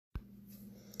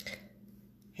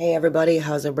Hey everybody,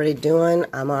 how's everybody doing?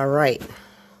 I'm alright.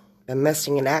 Been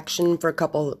missing in action for a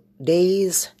couple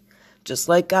days, just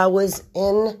like I was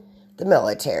in the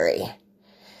military.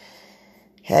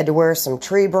 Had to wear some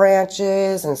tree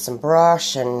branches and some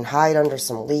brush and hide under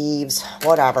some leaves,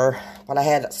 whatever. But I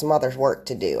had some other work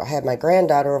to do. I had my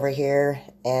granddaughter over here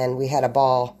and we had a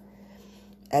ball.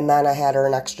 And then I had her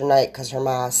an extra night because her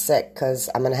ma's sick because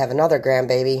I'm going to have another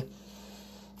grandbaby.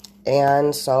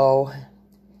 And so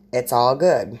it's all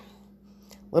good. A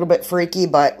little bit freaky,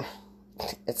 but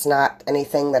it's not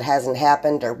anything that hasn't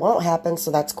happened or won't happen, so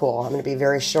that's cool. I'm going to be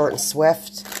very short and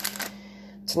swift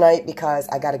tonight because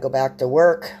I got to go back to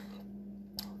work.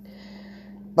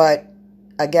 But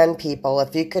again, people,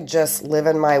 if you could just live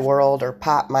in my world or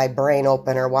pop my brain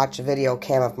open or watch a video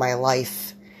cam of my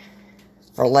life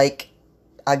for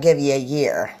I'll give you a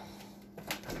year.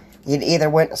 You'd either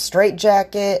went a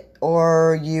straitjacket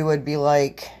or you would be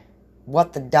like,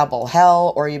 what the double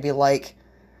hell? Or you'd be like,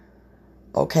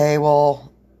 okay,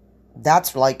 well,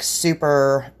 that's like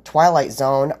super Twilight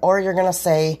Zone. Or you're going to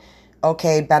say,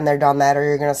 okay, been there, done that. Or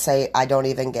you're going to say, I don't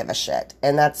even give a shit.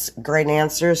 And that's great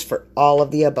answers for all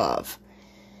of the above.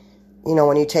 You know,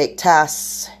 when you take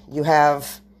tests, you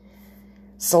have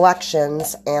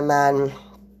selections, and then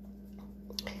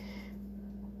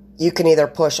you can either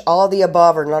push all of the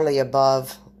above or none of the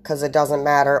above, because it doesn't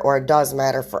matter, or it does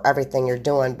matter for everything you're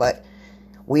doing. But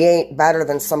we ain't better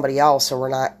than somebody else, or we're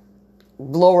not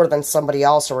lower than somebody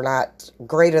else, or we're not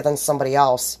greater than somebody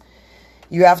else.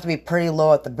 You have to be pretty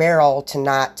low at the barrel to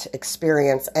not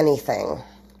experience anything.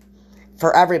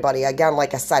 For everybody, again,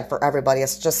 like I said, for everybody,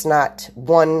 it's just not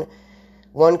one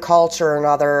culture or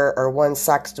another, or one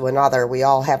sex to another. We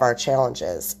all have our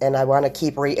challenges, and I want to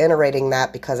keep reiterating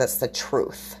that because it's the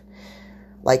truth.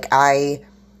 Like, I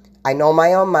know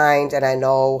my own mind, and I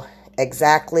know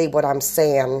exactly what I'm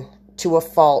saying to a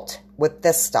fault with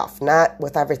this stuff, not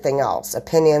with everything else.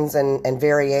 Opinions and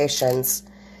variations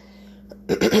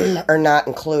are not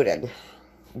included.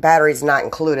 Batteries not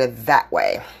included that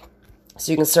way.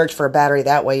 So you can search for a battery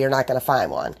that way, you're not going to find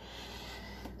one.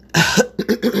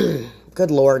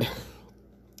 Good Lord.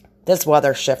 This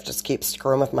weather shift just keeps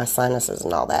screwing with my sinuses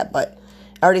and all that, but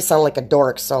I already sound like a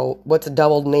dork, so what's a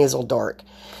double nasal dork?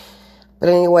 But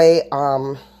anyway,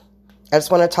 I just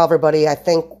want to tell everybody, I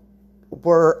think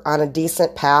we're on a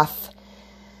decent path,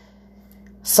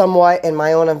 somewhat in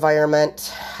my own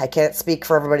environment. I can't speak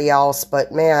for everybody else,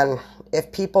 but man,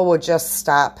 if people would just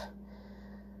stop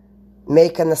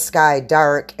making the sky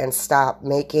dark and stop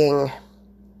making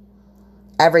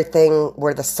everything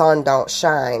where the sun don't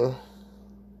shine,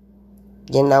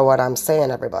 you know what I'm saying,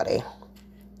 everybody.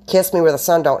 Kiss me where the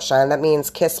sun don't shine. That means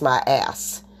kiss my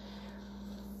ass.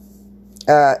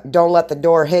 Don't let the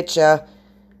door hit you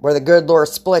where the good Lord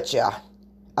split you.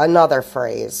 Another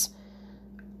phrase.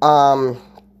 Let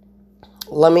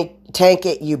me tank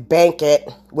it, you bank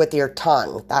it with your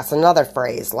tongue. That's another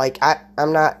phrase. Like,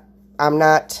 I'm not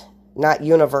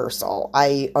universal.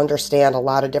 I understand a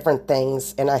lot of different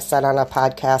things, and I said on a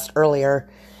podcast earlier,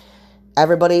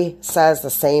 everybody says the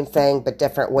same thing but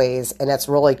different ways, and it's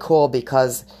really cool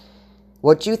because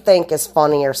what you think is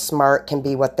funny or smart can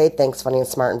be what they think is funny and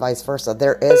smart, and vice versa.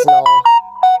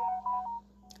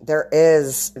 There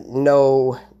is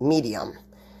no medium.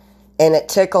 And it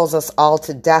tickles us all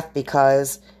to death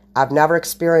because I've never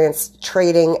experienced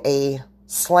trading a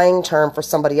slang term for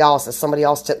somebody else that somebody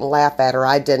else didn't laugh at, or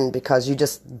I didn't, because you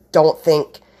just don't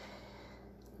think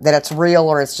that it's real,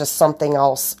 or it's just something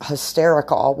else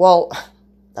hysterical. Well,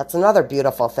 that's another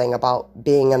beautiful thing about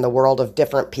being in the world of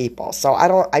different people. So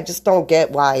I just don't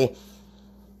get why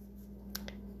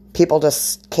people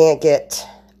just can't get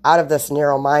out of this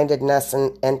narrow-mindedness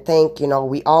and think, you know,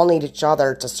 we all need each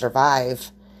other to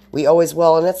survive. We always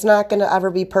will, and it's not going to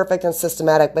ever be perfect and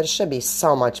systematic, but it should be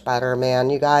so much better, man.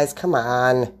 You guys, come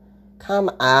on. Come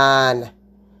on.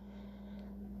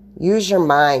 Use your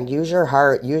mind, use your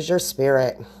heart, use your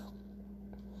spirit.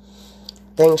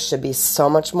 Things should be so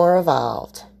much more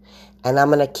evolved. And I'm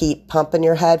going to keep pumping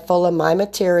your head full of my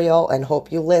material and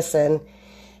hope you listen.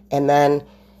 And then,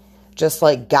 just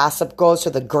like gossip goes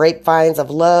through the grapevines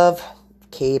of love,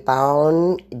 keep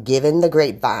on giving the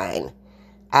grapevine.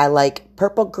 I like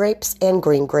purple grapes and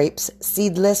green grapes,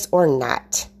 seedless or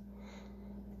not.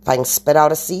 If I can spit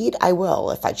out a seed, I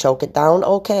will. If I choke it down,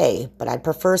 okay. But I'd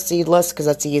prefer seedless because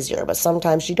it's easier. But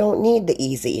sometimes you don't need the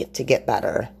easy to get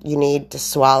better. You need to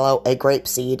swallow a grape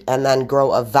seed and then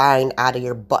grow a vine out of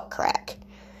your butt crack.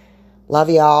 Love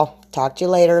y'all. Talk to you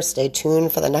later. Stay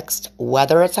tuned for the next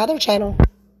Whether It's Heather channel.